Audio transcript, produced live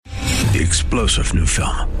The explosive new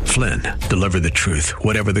film, Flynn, deliver the truth,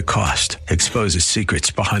 whatever the cost, exposes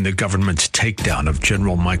secrets behind the government's takedown of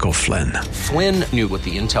General Michael Flynn. Flynn knew what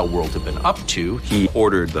the intel world had been up to. He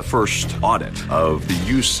ordered the first audit of the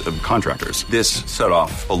use of contractors. This set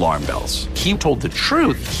off alarm bells. He told the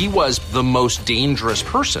truth. He was the most dangerous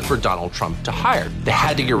person for Donald Trump to hire. They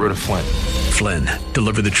had to get rid of Flynn. Flynn,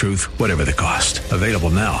 deliver the truth, whatever the cost. Available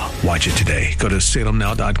now. Watch it today. Go to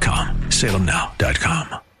salemnow.com.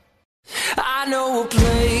 salemnow.com. I know a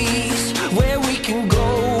place where we can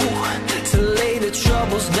go to lay the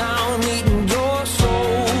troubles down, eating your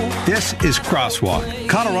soul. This is Crosswalk,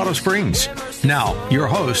 Colorado Springs. Now, your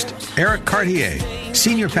host, Eric Cartier,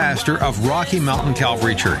 Senior Pastor of Rocky Mountain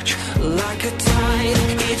Calvary Church. Like a tide,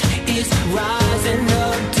 it is rising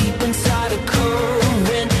up deep inside a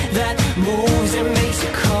current that moves and makes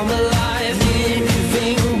it come alive.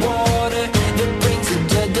 Living water that brings the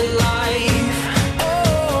dead to life.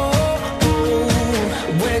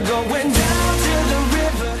 We're going down to the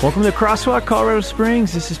river. Welcome to Crosswalk, Colorado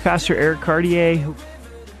Springs. This is Pastor Eric Cartier.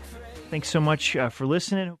 Thanks so much for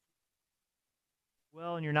listening.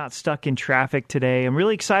 Well, and you're not stuck in traffic today. I'm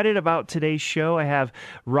really excited about today's show. I have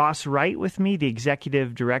Ross Wright with me, the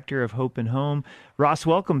Executive Director of Hope and Home. Ross,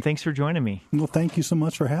 welcome. Thanks for joining me. Well, thank you so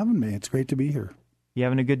much for having me. It's great to be here. You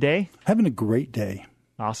having a good day? Having a great day.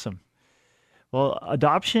 Awesome. Well,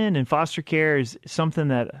 adoption and foster care is something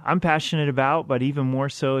that I'm passionate about, but even more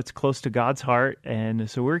so, it's close to God's heart. And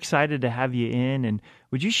so we're excited to have you in. And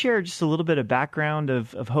would you share just a little bit of background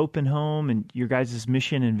of Hope and Home and your guys'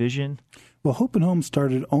 mission and vision? Well, Hope and Home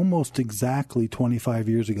started almost exactly 25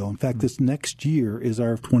 years ago. In fact, this next year is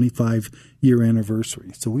our 25-year anniversary.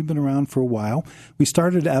 So we've been around for a while. We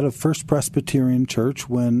started out of First Presbyterian Church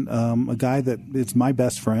when a guy that is my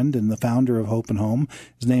best friend and the founder of Hope and Home,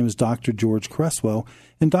 his name is Dr. George Cresswell.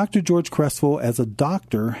 And Dr. George Cresswell, as a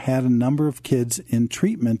doctor, had a number of kids in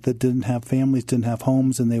treatment that didn't have families, didn't have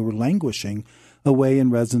homes, and they were languishing away in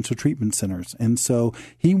residential treatment centers. And so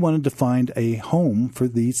he wanted to find a home for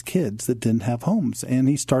these kids that didn't have homes. And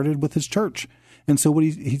he started with his church. And so what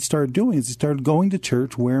he started doing is he started going to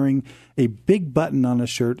church wearing a big button on his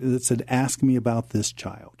shirt that said, "Ask me about this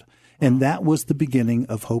child." And that was the beginning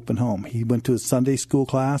of Hope and Home. He went to a Sunday school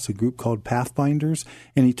class, a group called Pathfinders,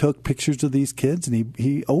 and he took pictures of these kids, and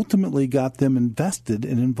he ultimately got them invested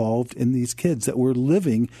and involved in these kids that were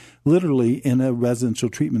living literally in a residential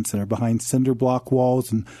treatment center behind cinder block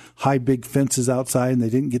walls and high big fences outside, and they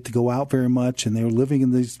didn't get to go out very much, and they were living in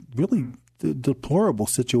these really deplorable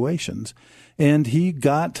situations. And he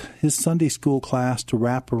got his Sunday school class to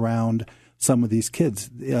wrap around some of these kids.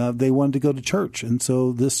 They wanted to go to church. And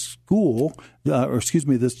so this school,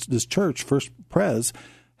 this church, First Pres,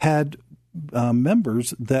 had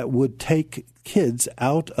members that would take kids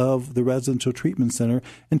out of the residential treatment center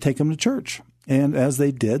and take them to church. And as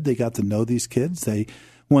they did, they got to know these kids. They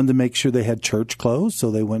wanted to make sure they had church clothes, so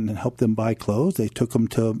they went and helped them buy clothes. They took them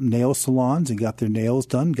to nail salons and got their nails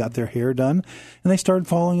done, got their hair done, and they started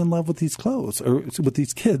falling in love with these clothes, or with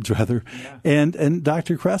these kids, rather. Yeah. And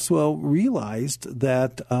Dr. Cresswell realized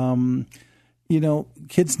that,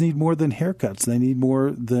 kids need more than haircuts. They need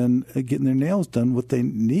more than getting their nails done. What they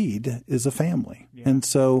need is a family. Yeah. And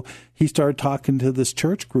so he started talking to this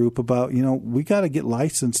church group about, we got to get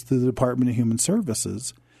licensed through the Department of Human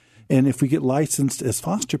Services. And if we get licensed as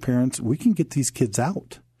foster parents, we can get these kids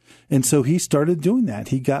out. And so he started doing that.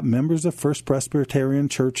 He got members of First Presbyterian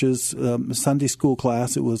Church's Sunday school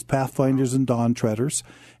class. It was Pathfinders and Dawn Treaders,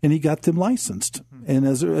 and he got them licensed. And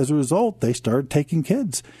as a result, they started taking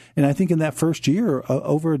kids. And I think in that first year,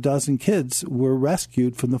 over a dozen kids were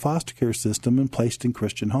rescued from the foster care system and placed in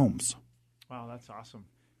Christian homes. Wow, that's awesome.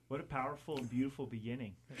 What a powerful and beautiful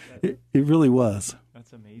beginning. It really was.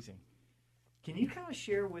 That's amazing. Can you kind of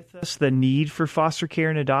share with us the need for foster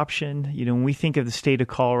care and adoption? When we think of the state of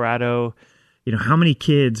Colorado, how many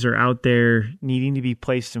kids are out there needing to be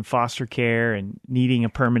placed in foster care and needing a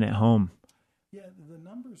permanent home? Yeah, the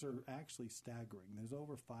numbers are actually staggering. There's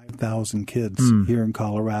over 5,000 kids here in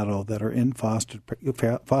Colorado that are in foster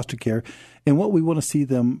care. And what we want to see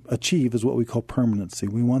them achieve is what we call permanency.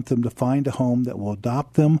 We want them to find a home that will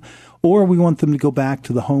adopt them, or we want them to go back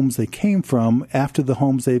to the homes they came from after the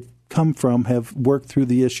homes they've come from have worked through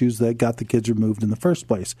the issues that got the kids removed in the first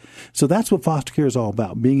place. So that's what foster care is all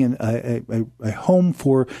about, being in a home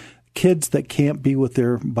for kids that can't be with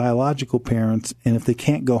their biological parents, and if they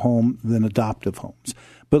can't go home, then adoptive homes.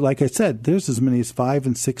 But like I said, there's as many as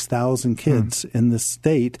 5,000 and 6,000 kids in this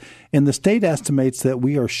state, and the state estimates that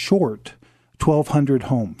we are short 1,200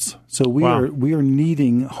 homes. So we are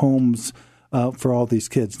needing homes for all these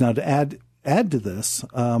kids. Now, to add to this,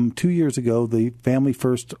 2 years ago, the Family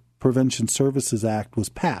First Prevention Services Act was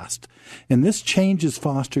passed. And this changes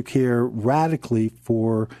foster care radically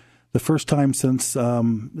for the first time since the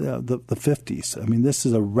 50s. I mean, this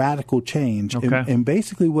is a radical change. Okay. And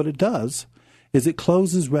basically what it does is it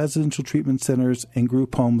closes residential treatment centers and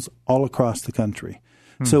group homes all across the country.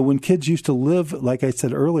 So when kids used to live, like I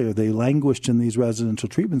said earlier, they languished in these residential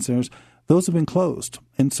treatment centers, those have been closed.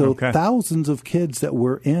 And so thousands of kids that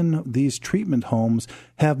were in these treatment homes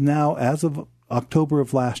have now, as of October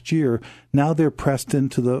of last year, now they're pressed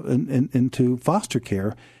into foster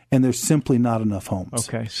care, and there's simply not enough homes.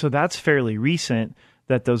 Okay, so that's fairly recent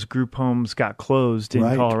that those group homes got closed in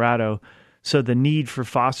Colorado. So the need for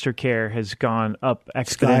foster care has gone up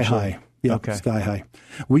exponentially. Sky high. Yeah, sky high.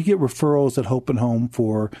 We get referrals at Hope and Home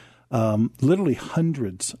for literally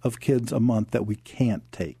hundreds of kids a month that we can't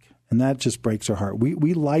take. And that just breaks our heart.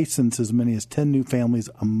 We license as many as 10 new families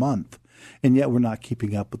a month, and yet we're not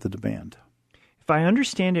keeping up with the demand. If I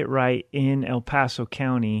understand it right, in El Paso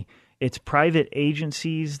County, it's private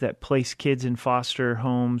agencies that place kids in foster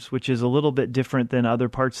homes, which is a little bit different than other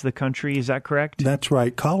parts of the country. Is that correct? That's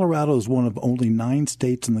right. Colorado is one of only 9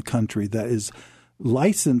 states in the country that is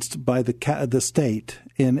licensed by the state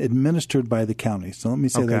and administered by the counties. So let me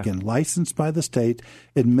say that again. Licensed by the state,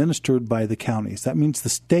 administered by the counties. That means the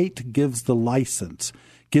state gives the license,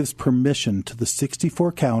 gives permission to the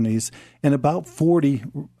 64 counties and about 40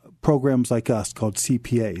 programs like us called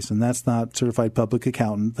CPAs, and that's not Certified Public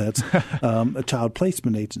Accountant. That's a child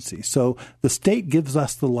placement agency. So the state gives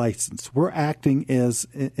us the license. We're acting as,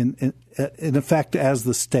 in effect, as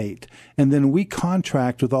the state. And then we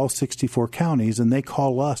contract with all 64 counties, and they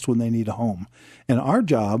call us when they need a home. And our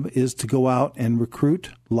job is to go out and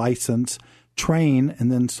recruit, license, train,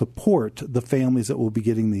 and then support the families that will be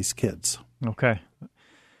getting these kids. Okay.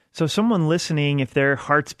 So someone listening, if their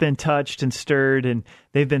heart's been touched and stirred and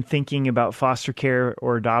they've been thinking about foster care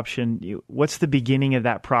or adoption, what's the beginning of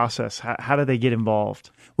that process? How do they get involved?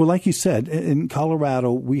 Well, like you said, in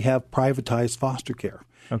Colorado, we have privatized foster care.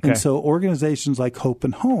 Okay. And so organizations like Hope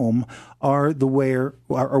and Home are where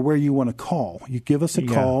you want to call. You give us a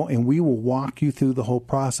call, and we will walk you through the whole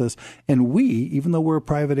process. And we, even though we're a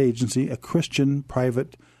private agency, a Christian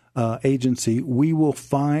private agency, we will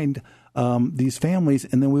find these families,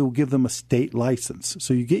 and then we will give them a state license.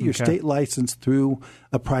 So you get your state license through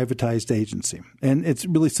a privatized agency. And it's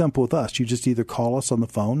really simple with us. You just either call us on the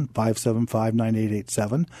phone,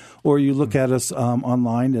 575-9887, or you look at us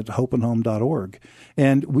online at hopeandhome.org.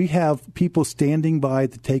 And we have people standing by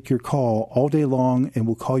to take your call all day long, and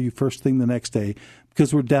we'll call you first thing the next day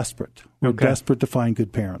because we're desperate. We're desperate to find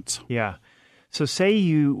good parents. Yeah. So say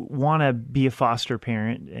you want to be a foster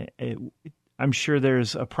parent. I'm sure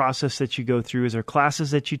there's a process that you go through. Is there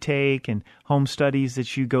classes that you take and home studies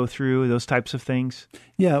that you go through, those types of things?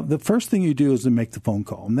 Yeah, the first thing you do is to make the phone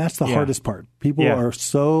call, and that's the hardest part. People are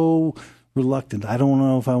so reluctant. I don't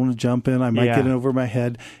know if I want to jump in. I might get in over my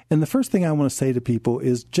head. And the first thing I want to say to people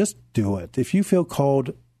is just do it. If you feel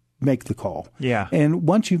called, make the call. Yeah. And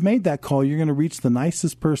once you've made that call, you're going to reach the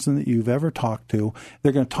nicest person that you've ever talked to.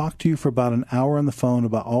 They're going to talk to you for about an hour on the phone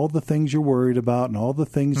about all the things you're worried about and all the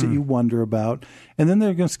things that you wonder about. And then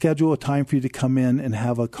they're going to schedule a time for you to come in and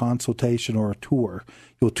have a consultation or a tour.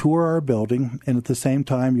 You'll tour our building, and at the same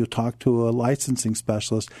time, you'll talk to a licensing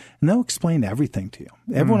specialist, and they'll explain everything to you.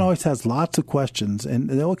 Everyone always has lots of questions,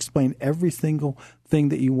 and they'll explain every single thing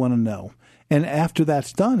that you want to know. And after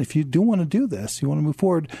that's done, if you do want to do this, you want to move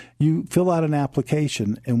forward, you fill out an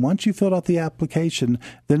application. And once you fill out the application,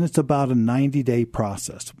 then it's about a 90-day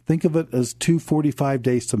process. Think of it as 2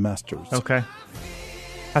 45-day semesters. Okay.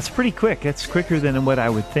 That's pretty quick. That's quicker than what I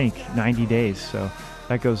would think, 90 days. So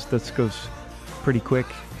that goes pretty quick.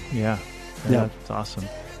 Yeah. That's awesome.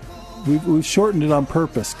 We've shortened it on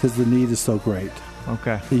purpose because the need is so great.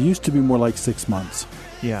 Okay. It used to be more like 6 months.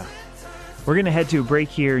 Yeah. We're going to head to a break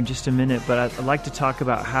here in just a minute, but I'd like to talk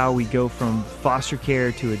about how we go from foster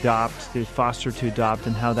care to adopt, to foster to adopt,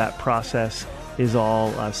 and how that process is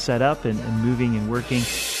all set up and moving and working.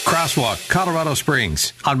 Crosswalk, Colorado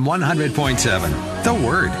Springs on 100.7. The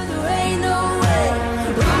Word.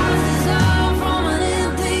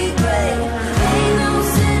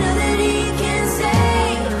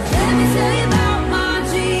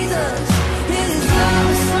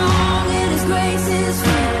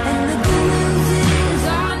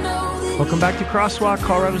 Welcome back to Crosswalk,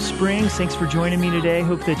 Colorado Springs. Thanks for joining me today.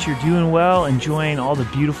 Hope that you're doing well, enjoying all the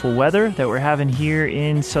beautiful weather that we're having here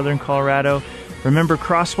in southern Colorado. Remember,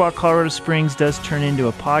 Crosswalk, Colorado Springs does turn into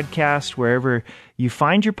a podcast wherever you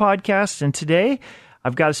find your podcasts. And today,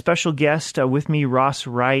 I've got a special guest with me, Ross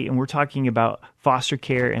Wright, and we're talking about foster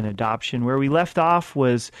care and adoption. Where we left off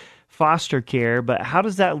was foster care, but how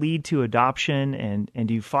does that lead to adoption? And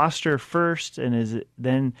do you foster first, and is it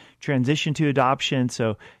then transition to adoption? So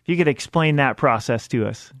if you could explain that process to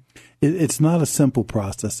us. It's not a simple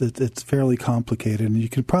process. It's fairly complicated, and you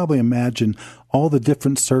can probably imagine all the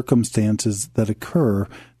different circumstances that occur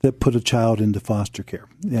that put a child into foster care.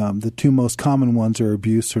 The two most common ones are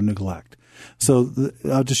abuse or neglect. So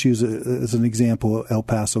I'll just use as an example El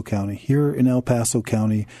Paso County. Here in El Paso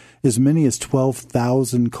County, as many as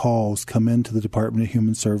 12,000 calls come into the Department of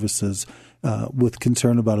Human Services with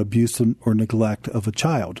concern about abuse or neglect of a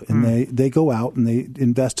child. And they go out and they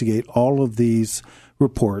investigate all of these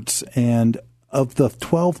reports, and of the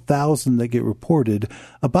 12,000 that get reported,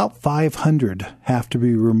 about 500 have to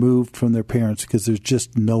be removed from their parents because there's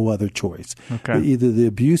just no other choice. Okay. Either the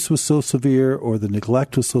abuse was so severe or the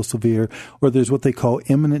neglect was so severe, or there's what they call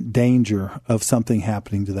imminent danger of something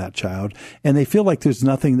happening to that child. And they feel like there's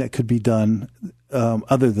nothing that could be done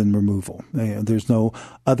other than removal. There's no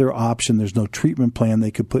other option. There's no treatment plan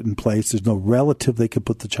they could put in place. There's no relative they could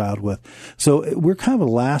put the child with. So we're kind of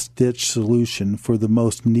a last-ditch solution for the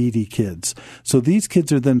most needy kids. So these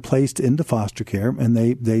kids are then placed into foster care, and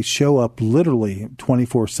they show up literally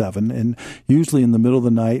 24/7, and usually in the middle of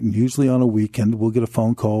the night, and usually on a weekend. We'll get a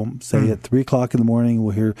phone call, say at 3 o'clock in the morning.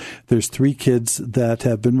 We'll hear there's 3 kids that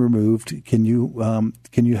have been removed. Can you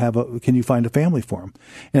find a family for them?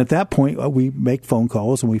 And at that point, we make phone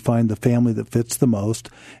calls and we find the family that fits the most,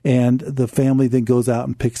 and the family then goes out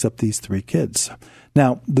and picks up these 3 kids.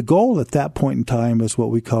 Now, the goal at that point in time is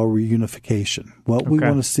what we call reunification. What we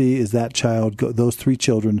want to see is that those 3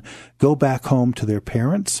 children, go back home to their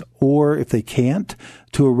parents, or if they can't,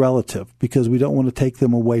 to a relative, because we don't want to take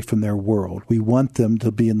them away from their world. We want them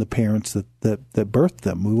to be in the parents that birthed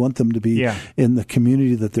them. We want them to be in the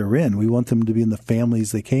community that they're in. We want them to be in the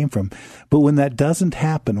families they came from. But when that doesn't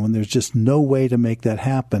happen, when there's just no way to make that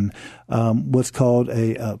happen, what's called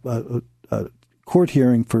a court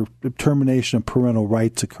hearing for termination of parental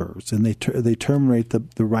rights occurs, and they terminate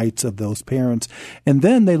the rights of those parents, and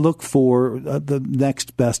then they look for the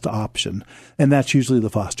next best option, and that's usually the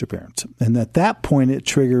foster parents. And at that point, it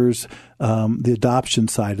triggers the adoption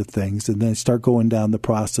side of things, and they start going down the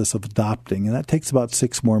process of adopting, and that takes about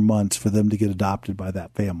 6 more months for them to get adopted by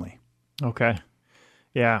that family. Okay.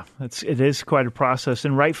 Yeah, it is quite a process,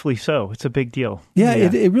 and rightfully so. It's a big deal. Yeah.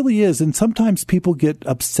 It really is. And sometimes people get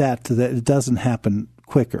upset that it doesn't happen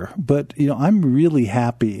quicker. But, I'm really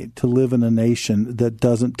happy to live in a nation that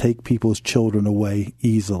doesn't take people's children away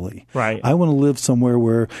easily. Right. I want to live somewhere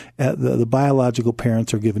where the biological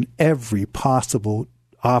parents are given every possible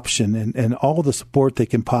option and all the support they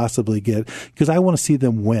can possibly get, because I want to see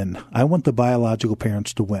them win. I want the biological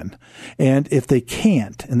parents to win. And if they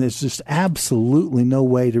can't, and there's just absolutely no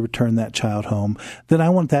way to return that child home, then I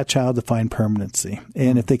want that child to find permanency.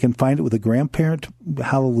 And if they can find it with a grandparent,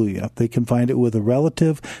 hallelujah. If they can find it with a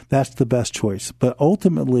relative, that's the best choice. But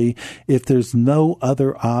ultimately, if there's no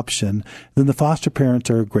other option, then the foster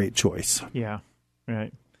parents are a great choice. Yeah,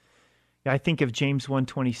 right. I think of James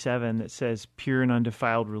 1:27 that says, pure and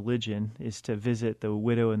undefiled religion is to visit the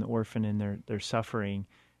widow and the orphan in their suffering.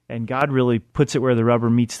 And God really puts it where the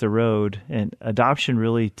rubber meets the road. And adoption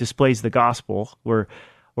really displays the gospel. We're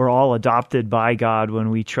all adopted by God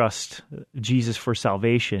when we trust Jesus for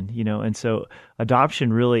salvation, And so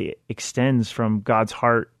adoption really extends from God's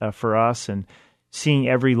heart for us, and seeing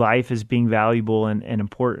every life as being valuable and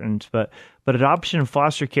important. But adoption and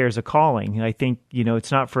foster care is a calling. I think,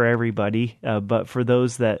 it's not for everybody, but for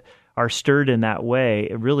those that are stirred in that way,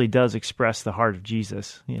 it really does express the heart of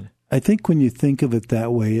Jesus. I think when you think of it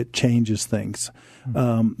that way, it changes things.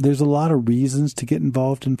 There's a lot of reasons to get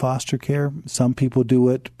involved in foster care. Some people do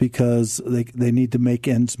it because they need to make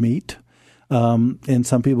ends meet. And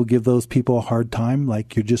some people give those people a hard time,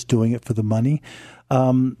 like you're just doing it for the money.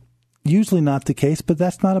 Usually not the case, but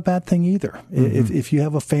that's not a bad thing either. Mm-hmm. If you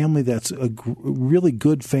have a family that's a really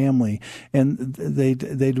good family, and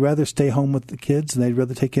they'd rather stay home with the kids, and they'd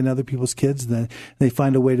rather take in other people's kids, then they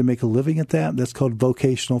find a way to make a living at that. That's called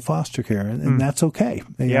vocational foster care, and that's okay.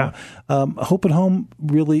 Hope at Home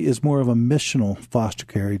really is more of a missional foster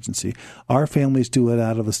care agency. Our families do it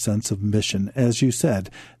out of a sense of mission. As you said,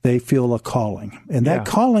 they feel a calling, and that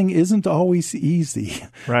calling isn't always easy.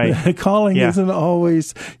 Right. Calling isn't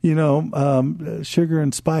always, sugar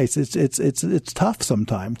and spice. It's tough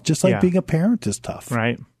sometimes, just like being a parent is tough.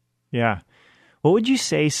 Right. Yeah. What would you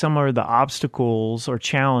say some are the obstacles or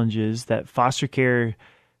challenges that foster care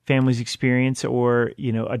families experience, or,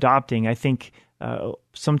 adopting? I think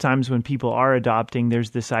sometimes when people are adopting,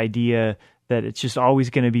 there's this idea that it's just always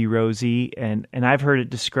going to be rosy. And I've heard it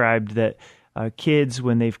described that kids,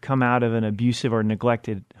 when they've come out of an abusive or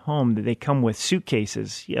neglected home, that they come with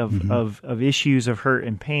suitcases of issues of hurt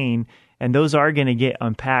and pain, and those are going to get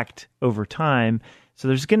unpacked over time. So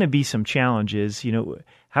there's going to be some challenges.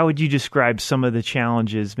 How would you describe some of the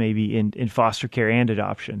challenges maybe in foster care and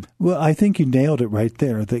adoption? Well, I think you nailed it right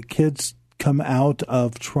there, that kids come out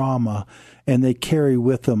of trauma and they carry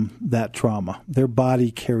with them that trauma. Their body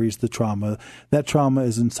carries the trauma. That trauma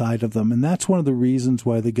is inside of them. And that's one of the reasons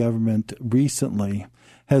why the government recently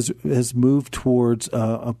has moved towards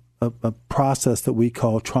a process that we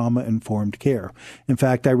call trauma-informed care. In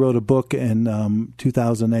fact, I wrote a book in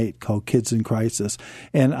 2008 called Kids in Crisis,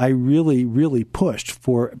 and I really, really pushed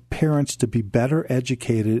for parents to be better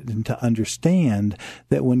educated and to understand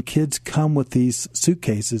that when kids come with these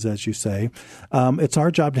suitcases, as you say, it's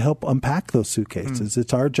our job to help unpack those suitcases.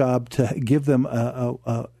 It's our job to give them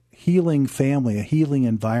a healing family, a healing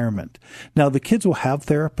environment. Now, the kids will have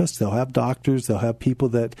therapists, they'll have doctors, they'll have people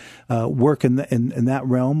that work in that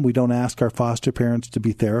realm. We don't ask our foster parents to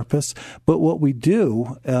be therapists, but what we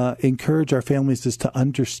do encourage our families is to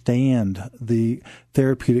understand the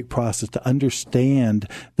therapeutic process, to understand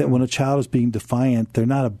that when a child is being defiant, they're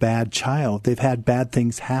not a bad child. They've had bad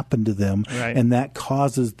things happen to them, right, and that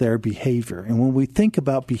causes their behavior. And when we think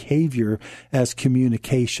about behavior as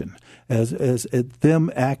communication, as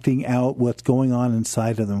them acting out what's going on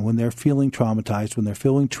inside of them, when they're feeling traumatized, when they're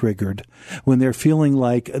feeling triggered, when they're feeling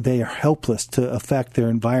like they are helpless to affect their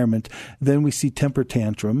environment, then we see temper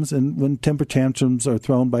tantrums. And when temper tantrums are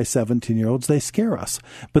thrown by 17-year-olds, they scare us.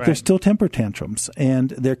 But they're still temper tantrums, and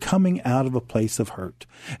they're coming out of a place of hurt.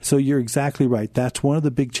 So you're exactly right. That's one of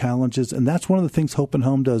the big challenges, and that's one of the things Hope and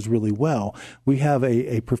Home does really well. We have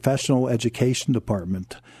a professional education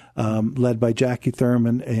department led by Jackie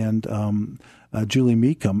Thurman and Julie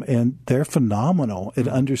Meekum, and they're phenomenal at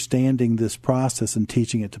understanding this process and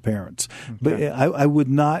teaching it to parents. Okay. But I would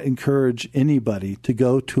not encourage anybody to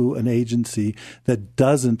go to an agency that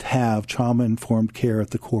doesn't have trauma-informed care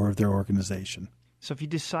at the core of their organization. So if you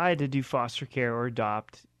decide to do foster care or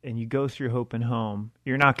adopt and you go through Hope and Home,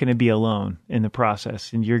 you're not going to be alone in the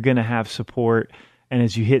process, and you're going to have support. And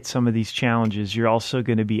as you hit some of these challenges, you're also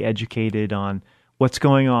going to be educated on what's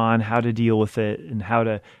going on, how to deal with it, and how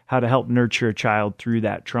to help nurture a child through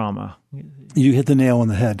that trauma. You hit the nail on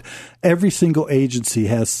the head. Every single agency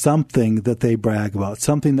has something that they brag about,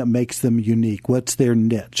 something that makes them unique. What's their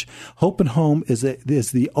niche? Hope and Home is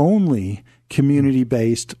the only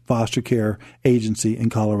community-based foster care agency in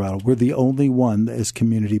Colorado. We're the only one that is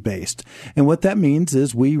community-based. And what that means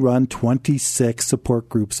is we run 26 support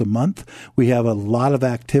groups a month. We have a lot of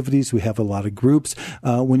activities. We have a lot of groups.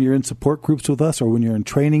 When you're in support groups with us or when you're in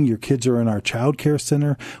training, your kids are in our child care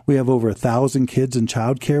center. We have over 1,000 kids in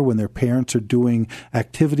child care. When their parents are doing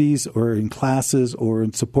activities or in classes or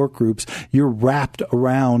in support groups, you're wrapped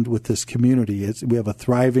around with this community. We have a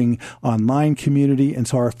thriving online community, and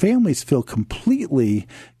so our families feel completely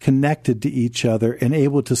connected to each other and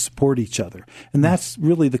able to support each other. And that's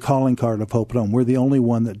really the calling card of Hope and Home. We're the only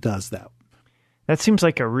one that does that. That seems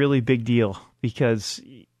like a really big deal because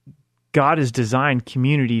God has designed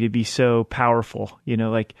community to be so powerful.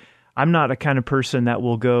 Like I'm not a kind of person that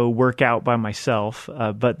will go work out by myself,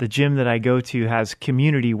 but the gym that I go to has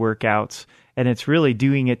community workouts, and it's really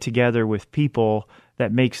doing it together with people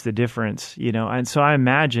that makes the difference, And so I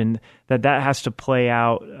imagine that has to play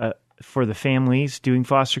out for the families doing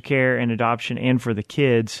foster care and adoption, and for the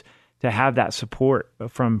kids to have that support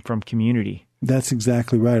from community. That's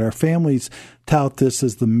exactly right. Our families tout this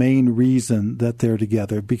as the main reason that they're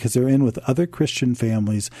together, because they're in with other Christian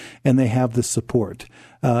families and they have the support.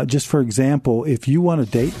 Just for example, if you want a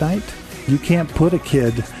date night, you can't put a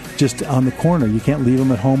kid just on the corner. You can't leave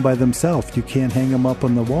them at home by themselves. You can't hang them up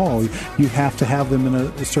on the wall. You have to have them in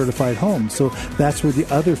a certified home. So that's where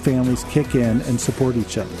the other families kick in and support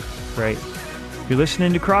each other. Right. You're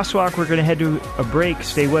listening to Crosswalk. We're going to head to a break.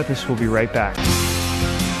 Stay with us. We'll be right back.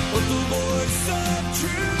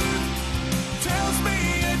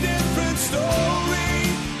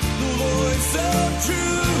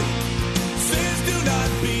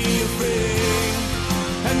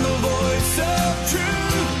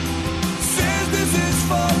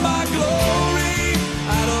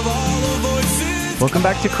 Welcome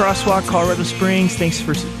back to Crosswalk, Colorado Springs. Thanks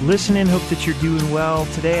for listening. Hope that you're doing well.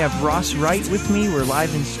 Today I have Ross Wright with me. We're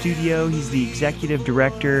live in studio. He's the executive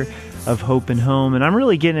director of Hope and Home. And I'm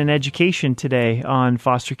really getting an education today on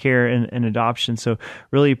foster care and adoption. So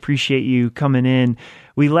really appreciate you coming in.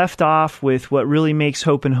 We left off with what really makes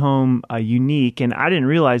Hope and Home unique. And I didn't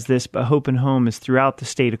realize this, but Hope and Home is throughout the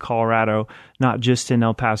state of Colorado, not just in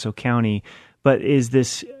El Paso County, but is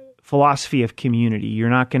this philosophy of community. You're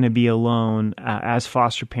not going to be alone as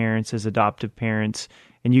foster parents, as adoptive parents,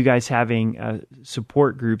 and you guys having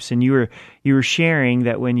support groups. And you were sharing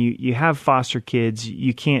that when you have foster kids,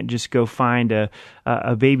 you can't just go find a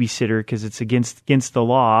babysitter because it's against the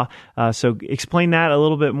law. So explain that a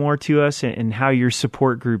little bit more to us and how your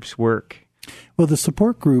support groups work. Well, the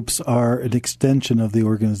support groups are an extension of the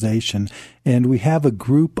organization, and we have a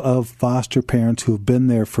group of foster parents who have been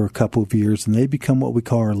there for a couple of years, and they become what we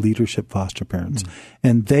call our leadership foster parents,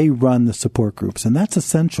 and they run the support groups. And that's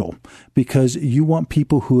essential because you want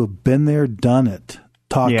people who have been there, done it,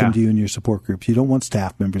 talking to you in your support groups. You don't want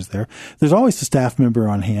staff members there. There's always a staff member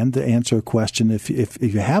on hand to answer a question if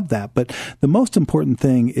you have that. But the most important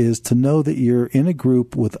thing is to know that you're in a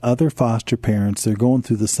group with other foster parents. They're going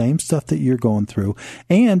through the same stuff that you're going through,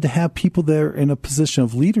 and to have people there in a position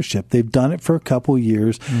of leadership. They've done it for a couple of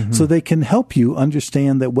years, so they can help you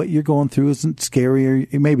understand that what you're going through isn't scary,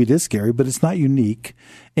 or maybe it is scary, but it's not unique.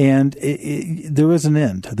 And there is an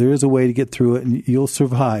end. There is a way to get through it, and you'll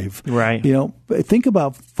survive. Right. Think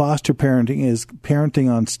about foster parenting as parenting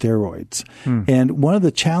on steroids. And one of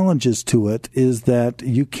the challenges to it is that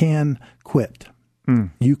you can quit.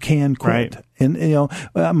 You can quit. Right. And,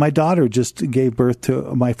 my daughter just gave birth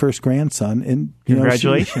to my first grandson. And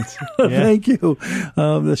congratulations. Thank you.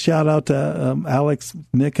 The shout out to Alex,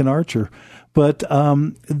 Nick, and Archer. But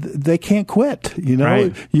they can't quit.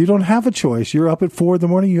 Right. You don't have a choice. You're up at 4 in the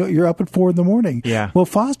morning. You're up at 4 in the morning. Yeah. Well,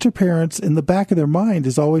 foster parents, in the back of their mind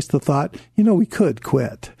is always the thought, we could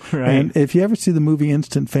quit. Right. And if you ever see the movie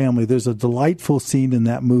Instant Family, there's a delightful scene in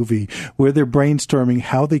that movie where they're brainstorming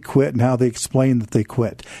how they quit and how they explain that they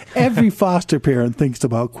quit. Every foster parent thinks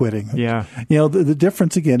about quitting. Yeah. The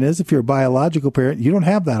difference again is if you're a biological parent, you don't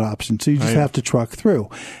have that option. So you just have to truck through.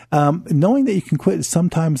 Knowing that you can quit is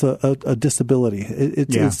sometimes a disability.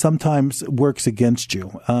 It sometimes works against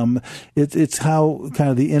you. It's how kind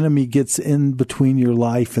of the enemy gets in between your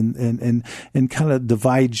life and kind of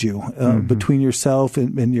divides you between yourself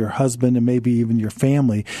and your husband and maybe even your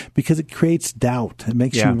family, because it creates doubt. It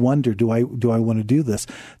makes you wonder, do I want to do this?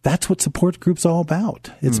 That's what support group's all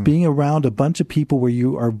about. It's being around a bunch of people where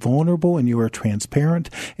you are vulnerable and you are transparent,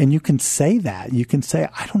 and you can say that. You can say,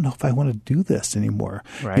 I don't know if I want to do this anymore.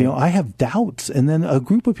 Right. I have doubts. And then a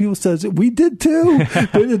group of people says, we did too,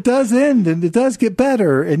 but it does end and it does get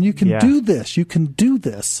better, and you can do this. You can do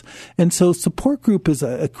this. And so support group is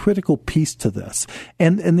a critical piece to this.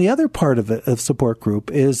 And the other part of it, of support group,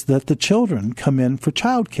 is that the children come in for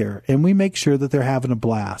childcare, and we make sure that they're having a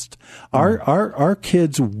blast. Our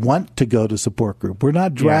kids want to go to support group. We're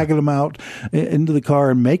not dragging them out into the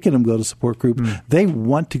car and making them go to support group. They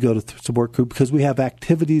want to go to support group because we have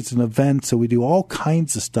activities and events, so we do all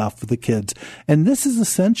kinds of stuff for the kids. And this is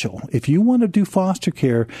essential. If you want to do foster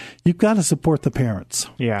care, you've got to support the parents.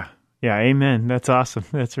 Yeah. Amen. That's awesome.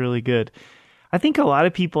 That's really good. I think a lot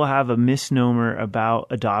of people have a misnomer about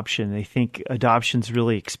adoption. They think adoption's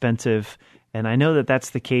really expensive. And I know that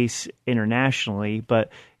that's the case internationally,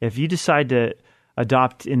 but if you decide to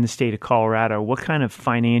adopt in the state of Colorado, what kind of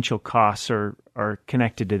financial costs are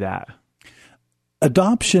connected to that?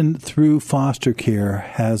 Adoption through foster care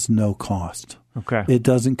has no cost. Okay. It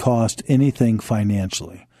doesn't cost anything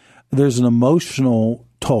financially. There's an emotional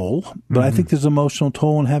toll, but I think there's an emotional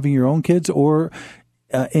toll in having your own kids or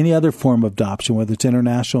any other form of adoption, whether it's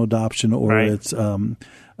international adoption or it's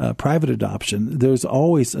private adoption. There's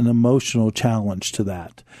always an emotional challenge to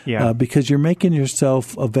that, because you're making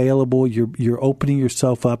yourself available. You're opening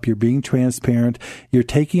yourself up. You're being transparent. You're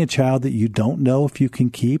taking a child that you don't know if you can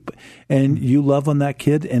keep, and you love on that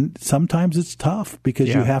kid. And sometimes it's tough because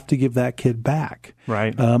you have to give that kid back.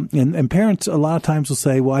 Right. And parents a lot of times will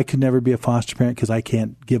say, well, I could never be a foster parent because I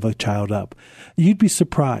can't give a child up. You'd be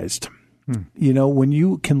surprised. When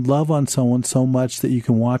you can love on someone so much that you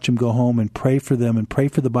can watch them go home and pray for them and pray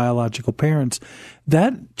for the biological parents,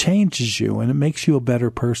 that changes you and it makes you a better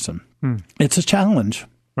person. It's a challenge.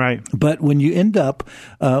 Right. But when you end up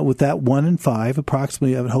with that 1 in 5,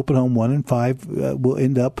 approximately at Hope at Home, 1 in 5 will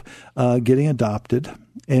end up getting adopted.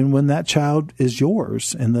 And when that child is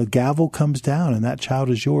yours and the gavel comes down and that child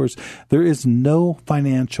is yours, there is no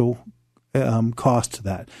financial cost to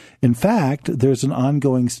that. In fact, there's an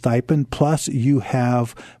ongoing stipend, plus you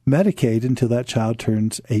have Medicaid until that child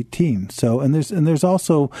turns 18. So, and there's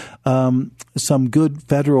also some good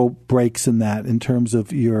federal breaks in that in terms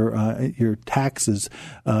of your taxes.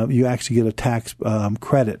 You actually get a tax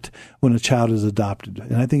credit when a child is adopted,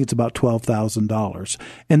 and I think it's about $12,000.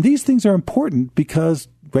 And these things are important because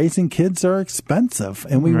raising kids are expensive,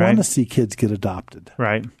 and we want to see kids get adopted.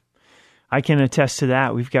 Right. I can attest to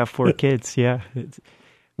that. We've got 4 kids. Yeah.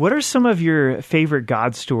 What are some of your favorite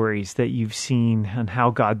God stories that you've seen and how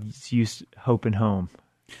God's used Hope and Home?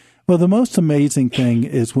 Well, the most amazing thing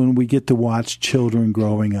is when we get to watch children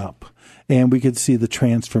growing up and we could see the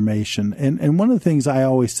transformation. And one of the things I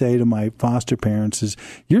always say to my foster parents is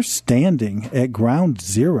you're standing at ground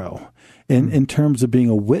zero in terms of being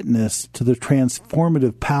a witness to the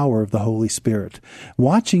transformative power of the Holy Spirit.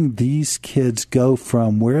 Watching these kids go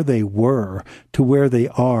from where they were to where they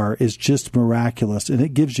are is just miraculous, and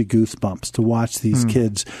it gives you goosebumps to watch these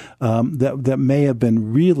kids that may have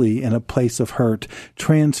been really in a place of hurt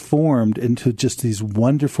transformed into just these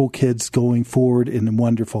wonderful kids going forward in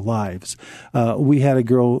wonderful lives. We had a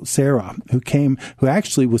girl, Sarah, who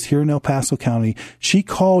actually was here in El Paso County. She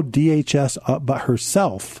called DHS up by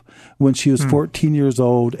herself when she was 14 years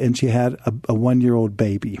old, and she had a 1-year-old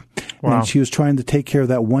baby. Wow. And she was trying to take care of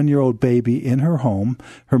that 1-year-old baby in her home.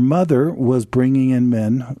 Her mother was bringing in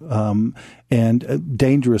men and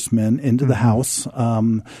dangerous men into the house.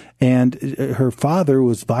 And her father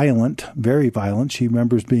was violent, very violent. She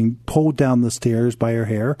remembers being pulled down the stairs by her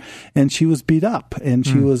hair, and she was beat up, and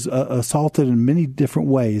she was assaulted in many different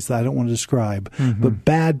ways that I don't want to describe. But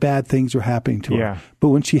bad things were happening to her. But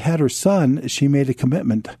when she had her son, she made a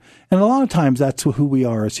commitment. And a lot of times that's who we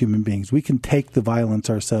are as human beings. We can take the violence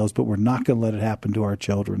ourselves, but we're not going to let it happen to our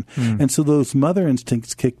children. And so those mother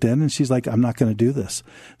instincts kicked in, and she's like, I'm not going to do this.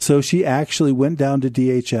 So she actually went down to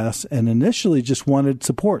DHS and initially just wanted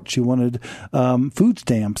support. She wanted food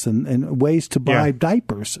stamps and ways to buy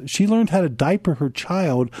diapers. She learned how to diaper her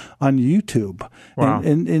child on YouTube. Wow.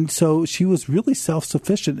 And so she was really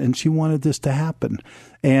self-sufficient, and she wanted this to happen.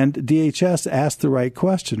 And DHS asked the right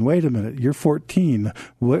question. Wait a minute, you're 14.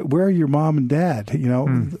 Where are your mom and dad? You know,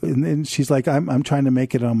 and she's like, I'm trying to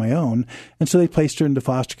make it on my own. And so they placed her into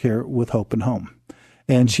foster care with Hope and Home.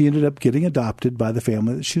 And she ended up getting adopted by the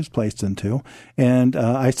family that she was placed into. And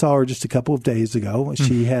I saw her just a couple of days ago.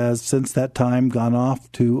 She has, since that time, gone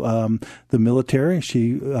off to the military.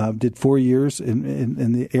 She did 4 years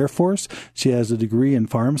in the Air Force. She has a degree in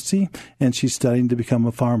pharmacy, and she's studying to become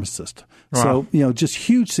a pharmacist. Wow. So, just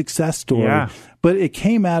huge success story. Yeah. But it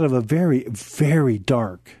came out of a very, very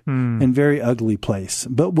dark and very ugly place.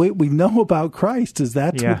 But what we know about Christ is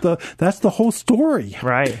that's the whole story.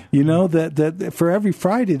 Right. That for every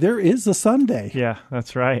Friday there is a Sunday. Yeah,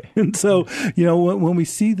 that's right. And so, when we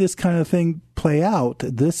see this kind of thing play out,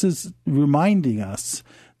 this is reminding us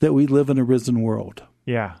that we live in a risen world.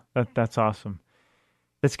 Yeah, that's awesome.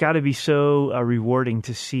 It's got to be so rewarding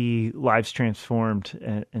to see lives transformed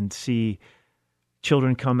and see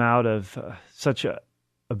children come out of such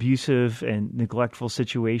abusive and neglectful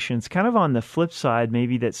situations. Kind of on the flip side,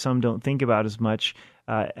 maybe that some don't think about as much.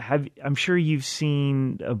 I'm sure you've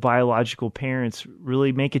seen biological parents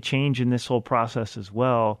really make a change in this whole process as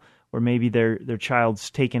well, where maybe their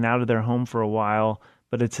child's taken out of their home for a while,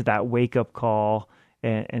 but it's that wake-up call,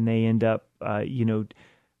 and they end up,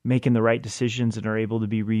 making the right decisions and are able to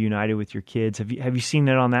be reunited with your kids. Have you seen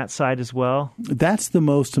it on that side as well? That's the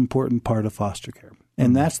most important part of foster care,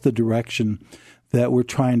 and that's the direction that we're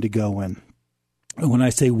trying to go in. When I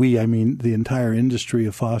say we, I mean the entire industry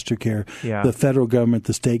of foster care, the federal government,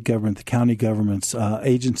 the state government, the county governments,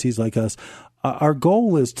 agencies like us. Our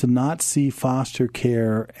goal is to not see foster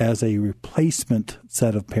care as a replacement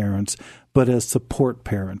set of parents, but as support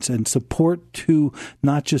parents, and support to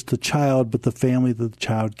not just the child, but the family that the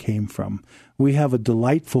child came from. We have a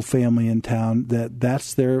delightful family in town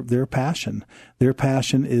that's their passion. Their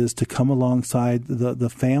passion is to come alongside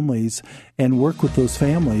the families and work with those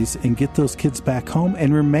families and get those kids back home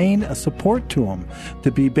and remain a support to them,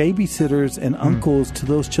 to be babysitters and uncles to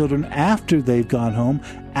those children after they've gone home,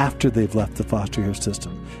 after they've left the foster care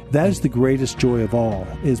system. That is the greatest joy of all,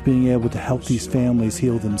 is being able to help these families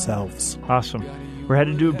heal themselves. Awesome. We're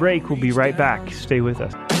headed to a break. We'll be right back. Stay with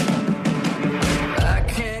us.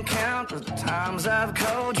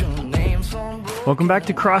 Welcome back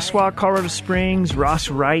to Crosswalk, Colorado Springs. Ross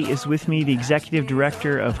Wright is with me, the Executive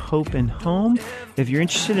Director of Hope and Home. If you're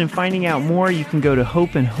interested in finding out more, you can go to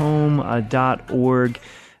hopeandhome.org.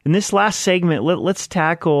 In this last segment, let's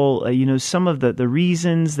tackle some of the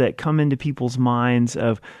reasons that come into people's minds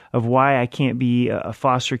of why I can't be a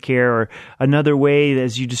foster care, or another way,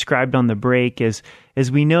 as you described on the break, is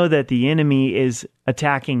we know that the enemy is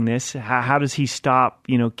attacking this. How does he stop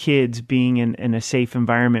kids being in a safe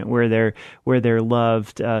environment where they're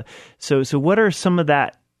loved? So what are some of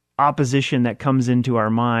that opposition that comes into our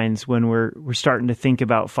minds when we're starting to think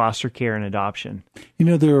about foster care and adoption?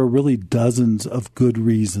 There are really dozens of good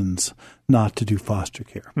reasons not to do foster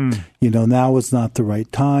care. Now is not the right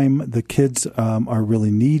time. The kids are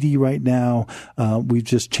really needy right now. We've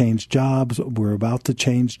just changed jobs. We're about to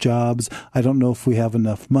change jobs. I don't know if we have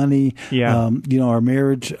enough money. Yeah. Our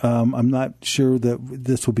marriage, I'm not sure that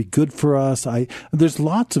this will be good for us. There's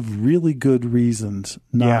lots of really good reasons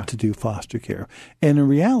not to do foster care. And in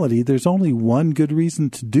reality, there's only one good reason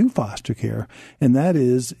to do foster care, and that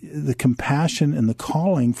is the compassion and the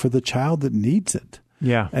calling for the child that needs it.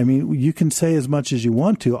 Yeah. I mean, you can say as much as you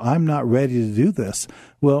want to, I'm not ready to do this.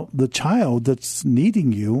 Well, the child that's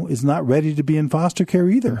needing you is not ready to be in foster care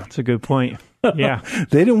either. That's a good point. Yeah.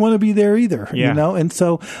 They didn't want to be there either, Yeah. And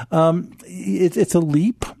so it's a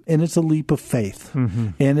leap, and it's a leap of faith.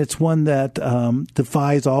 And it's one that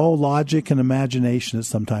defies all logic and imagination at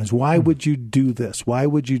sometimes. Why would you do this? Why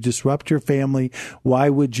would you disrupt your family? Why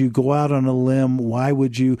would you go out on a limb? Why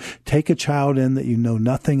would you take a child in that you know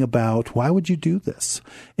nothing about? Why would you do this?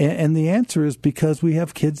 And the answer is because we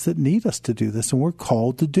have kids that need us to do this, and we're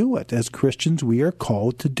called to do it. As Christians, we are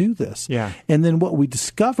called to do this. Yeah. And then what we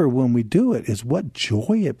discover when we do it is what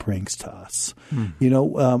joy it brings to us.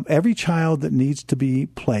 Every child that needs to be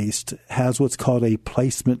placed has what's called a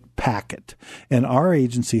placement packet. And our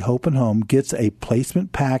agency, Hope and Home, gets a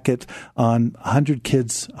placement packet on 100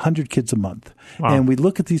 kids a month. Wow. And we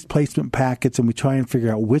look at these placement packets and we try and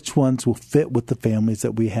figure out which ones will fit with the families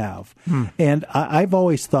that we have. And I've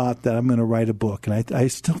always thought that I'm going to write a book, and I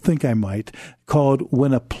still think I might, called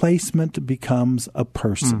When a Placement Becomes a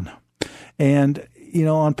Person. And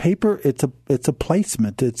on paper, it's a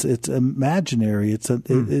placement. It's imaginary.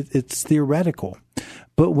 It's theoretical.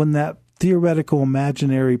 But when that theoretical,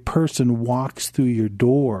 imaginary person walks through your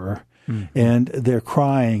door, and they're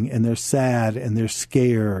crying and they're sad and they're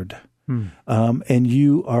scared, and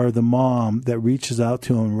you are the mom that reaches out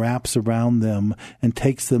to them, wraps around them, and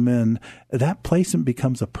takes them in, that placement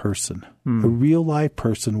becomes a person, a real life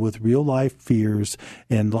person with real life fears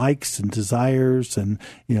and likes and desires, and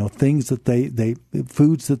things that they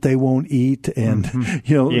foods that they won't eat, and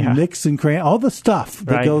nicks and cramps, all the stuff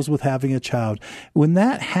that goes with having a child. When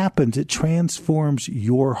that happens, it transforms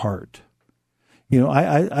your heart.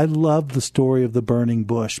 I love the story of the burning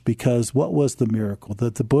bush, because what was the miracle?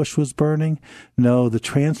 That the bush was burning? No, the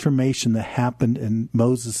transformation that happened in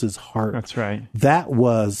Moses' heart. That's right. That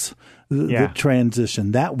was the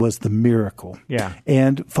transition. That was the miracle. Yeah.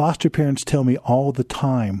 And foster parents tell me all the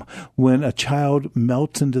time, when a child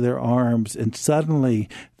melts into their arms and suddenly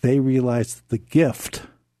they realize that the gift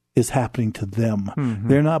is happening to them.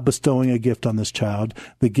 They're not bestowing a gift on this child.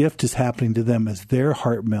 The gift is happening to them as their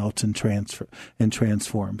heart melts and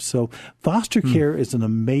transforms. So foster care is an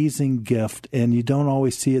amazing gift, and you don't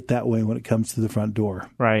always see it that way when it comes to the front door.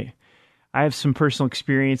 Right. I have some personal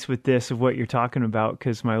experience with this, of what you're talking about,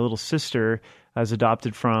 because my little sister was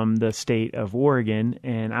adopted from the state of Oregon,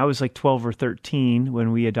 and I was like 12 or 13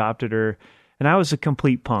 when we adopted her, and I was a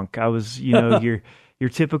complete punk. I was, your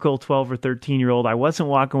typical 12 or 13-year-old. I wasn't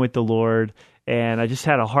walking with the Lord, and I just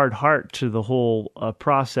had a hard heart to the whole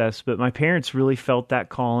process. But my parents really felt that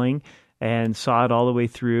calling and saw it all the way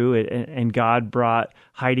through. And God brought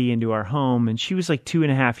Heidi into our home, and she was like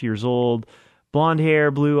 2.5 years old, blonde hair,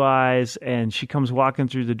 blue eyes, and she comes walking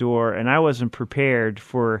through the door, and I wasn't prepared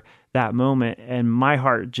for that moment, and my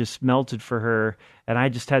heart just melted for her, and I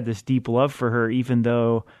just had this deep love for her, even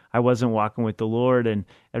though I wasn't walking with the Lord, and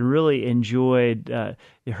really enjoyed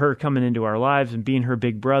her coming into our lives and being her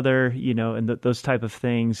big brother, and those type of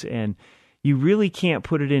things. And you really can't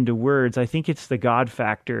put it into words. I think it's the God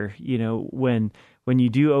factor, when you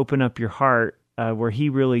do open up your heart, where He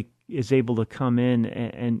really is able to come in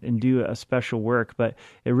and do a special work. But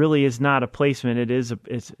it really is not a placement.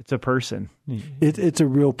 It's a person. It's a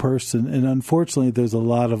real person. And unfortunately, there's a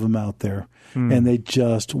lot of them out there, and they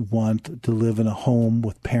just want to live in a home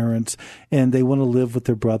with parents, and they want to live with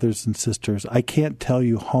their brothers and sisters. I can't tell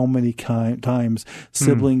you how many times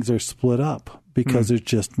siblings are split up because there's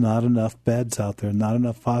just not enough beds out there, not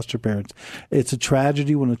enough foster parents. It's a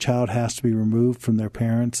tragedy when a child has to be removed from their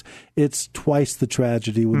parents. It's twice the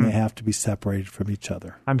tragedy when they have to be separated from each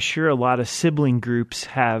other. I'm sure a lot of sibling groups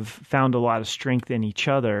have found a lot of strength in each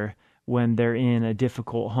other when they're in a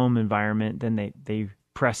difficult home environment. Then they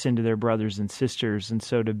press into their brothers and sisters. And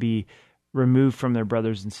so to be removed from their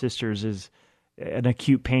brothers and sisters is an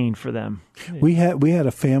acute pain for them. We had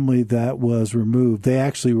a family that was removed. They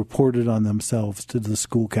actually reported on themselves to the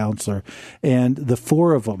school counselor, and the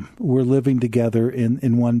four of them were living together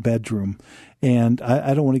in one bedroom. And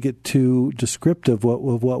I don't want to get too descriptive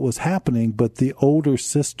of what was happening, but the older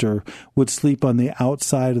sister would sleep on the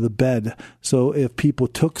outside of the bed. So if people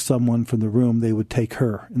took someone from the room, they would take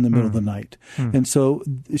her in the middle of the night. And so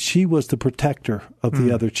she was the protector of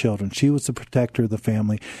the other children. She was the protector of the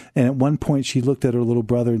family. And at one point, she looked at her little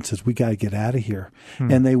brother and says, "We got to get out of here."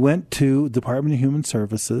 And they went to the Department of Human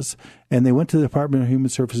Services, and they went to the Department of Human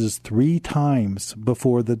Services 3 times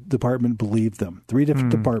before the department believed them. 3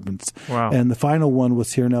 different departments. Wow. And the final one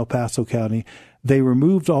was here in El Paso County. They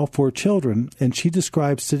removed all 4 children, and she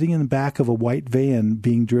described sitting in the back of a white van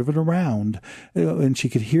being driven around, and she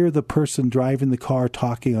could hear the person driving the car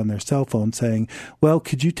talking on their cell phone saying, "Well,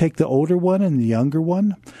 could you take the older one and the younger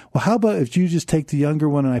one? Well, how about if you just take the younger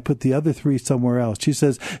one and I put the other 3 somewhere else?" She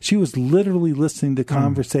says she was literally listening to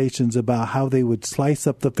conversations about how they would slice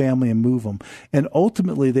up the family and move them. And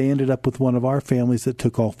ultimately, they ended up with one of our families that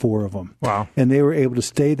took all 4 of them. Wow. And they were able to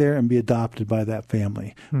stay there and be adopted by that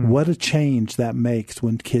family. What a change that makes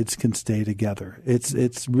when kids can stay together.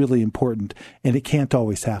 It's really important, and it can't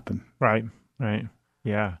always happen. Right.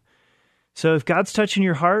 Yeah. So if God's touching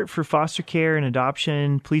your heart for foster care and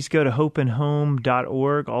adoption, please go to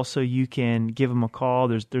hopeandhome.org. Also, you can give them a call.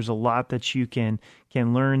 There's a lot that you can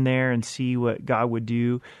learn there and see what God would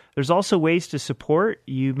do. There's also ways to support.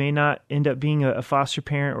 You may not end up being a foster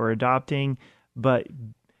parent or adopting, but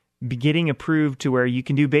getting approved to where you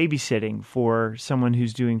can do babysitting for someone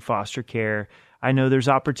who's doing foster care. I know there's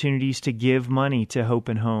opportunities to give money to Hope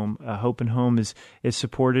and Home. Hope and Home is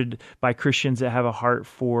supported by Christians that have a heart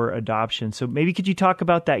for adoption. So maybe could you talk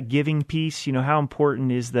about that giving piece? How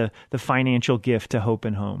important is the financial gift to Hope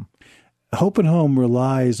and Home? Hope and Home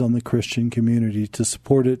relies on the Christian community to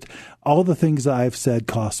support it. All the things I've said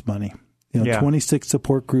cost money. 26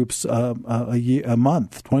 support groups a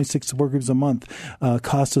month. 26 support groups a month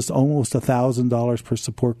cost us almost $1,000 per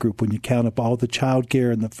support group. When you count up all the child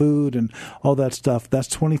care and the food and all that stuff, that's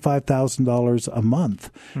 $25,000 a month.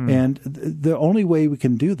 And the only way we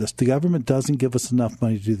can do this, the government doesn't give us enough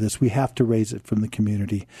money to do this. We have to raise it from the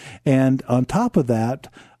community. And on top of that,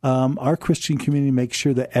 our Christian community makes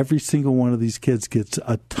sure that every single one of these kids gets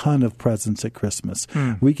a ton of presents at Christmas.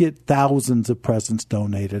 We get thousands of presents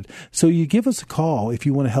donated. So you give us a call if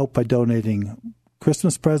you want to help by donating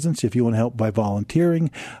Christmas presents, if you want to help by volunteering.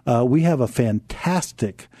 We have a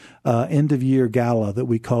fantastic end-of-year gala that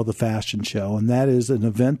we call the Fashion Show, and that is an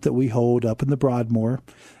event that we hold up in the Broadmoor.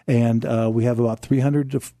 And we have about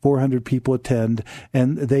 300 to 400 people attend,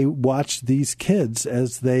 and they watch these kids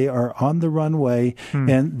as they are on the runway,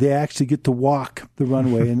 and they actually get to walk the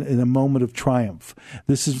runway in a moment of triumph.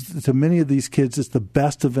 This is, to many of these kids, it's the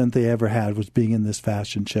best event they ever had, was being in this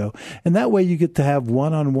fashion show. And that way you get to have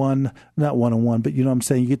one-on-one, not one-on-one, but you know what I'm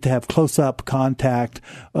saying, you get to have close-up contact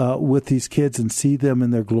with these kids and see them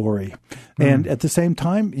in their glory. And at the same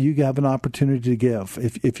time, you have an opportunity to give.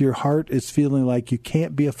 If your heart is feeling like you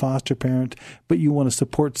can't be a foster parent, but you want to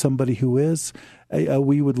support somebody who is,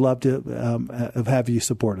 we would love to have you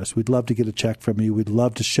support us. We'd love to get a check from you. We'd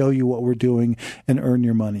love to show you what we're doing and earn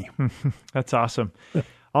your money. That's awesome.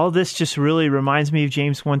 All this just really reminds me of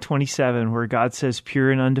James 1:27, where God says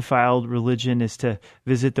pure and undefiled religion is to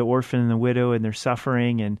visit the orphan and the widow in their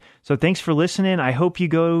suffering. And so thanks for listening. I hope you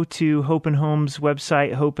go to Hope and Home's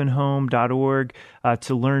website, hopeandhome.org,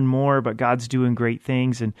 to learn more, but God's doing great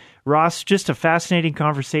things. And Ross, just a fascinating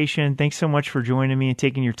conversation. Thanks so much for joining me and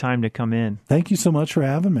taking your time to come in. Thank you so much for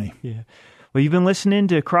having me. Yeah. Well, you've been listening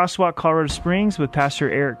to Crosswalk Colorado Springs with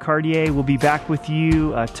Pastor Eric Cartier. We'll be back with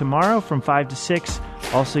you tomorrow from 5 to 6.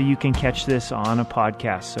 Also, you can catch this on a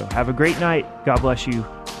podcast. So have a great night. God bless you.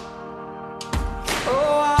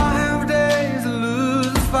 Oh, I have days to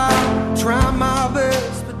lose the fight. Try my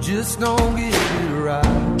best, but just don't get it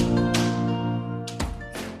right.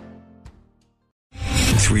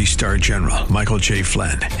 3-star General Michael J.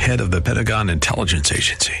 Flynn, head of the Pentagon Intelligence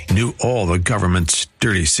Agency, knew all the government's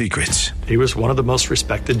dirty secrets. He was one of the most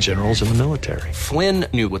respected generals in the military. Flynn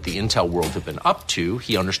knew what the intel world had been up to.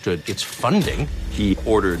 He understood its funding. He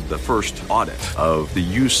ordered the first audit of the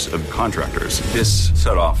use of contractors. This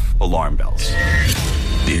set off alarm bells.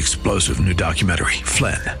 The explosive new documentary,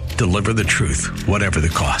 Flynn, Deliver the Truth, Whatever the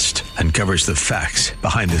Cost, uncovers the facts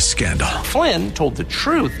behind this scandal. Flynn told the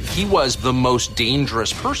truth. He was the most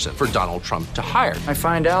dangerous person for Donald Trump to hire. I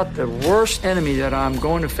find out the worst enemy that I'm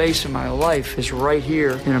going to face in my life is right here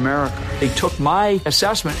in America. They took my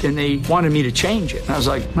assessment and they wanted me to change it. And I was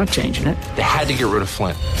like, I'm not changing it. They had to get rid of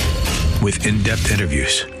Flynn. With in-depth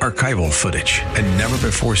interviews, archival footage, and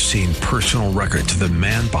never-before-seen personal records of the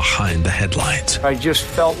man behind the headlines. I just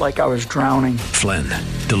felt like I was drowning. Flynn,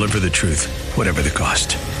 deliver the truth, whatever the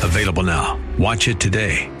cost. Available now. Watch it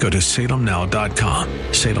today. Go to salemnow.com.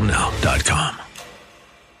 salemnow.com.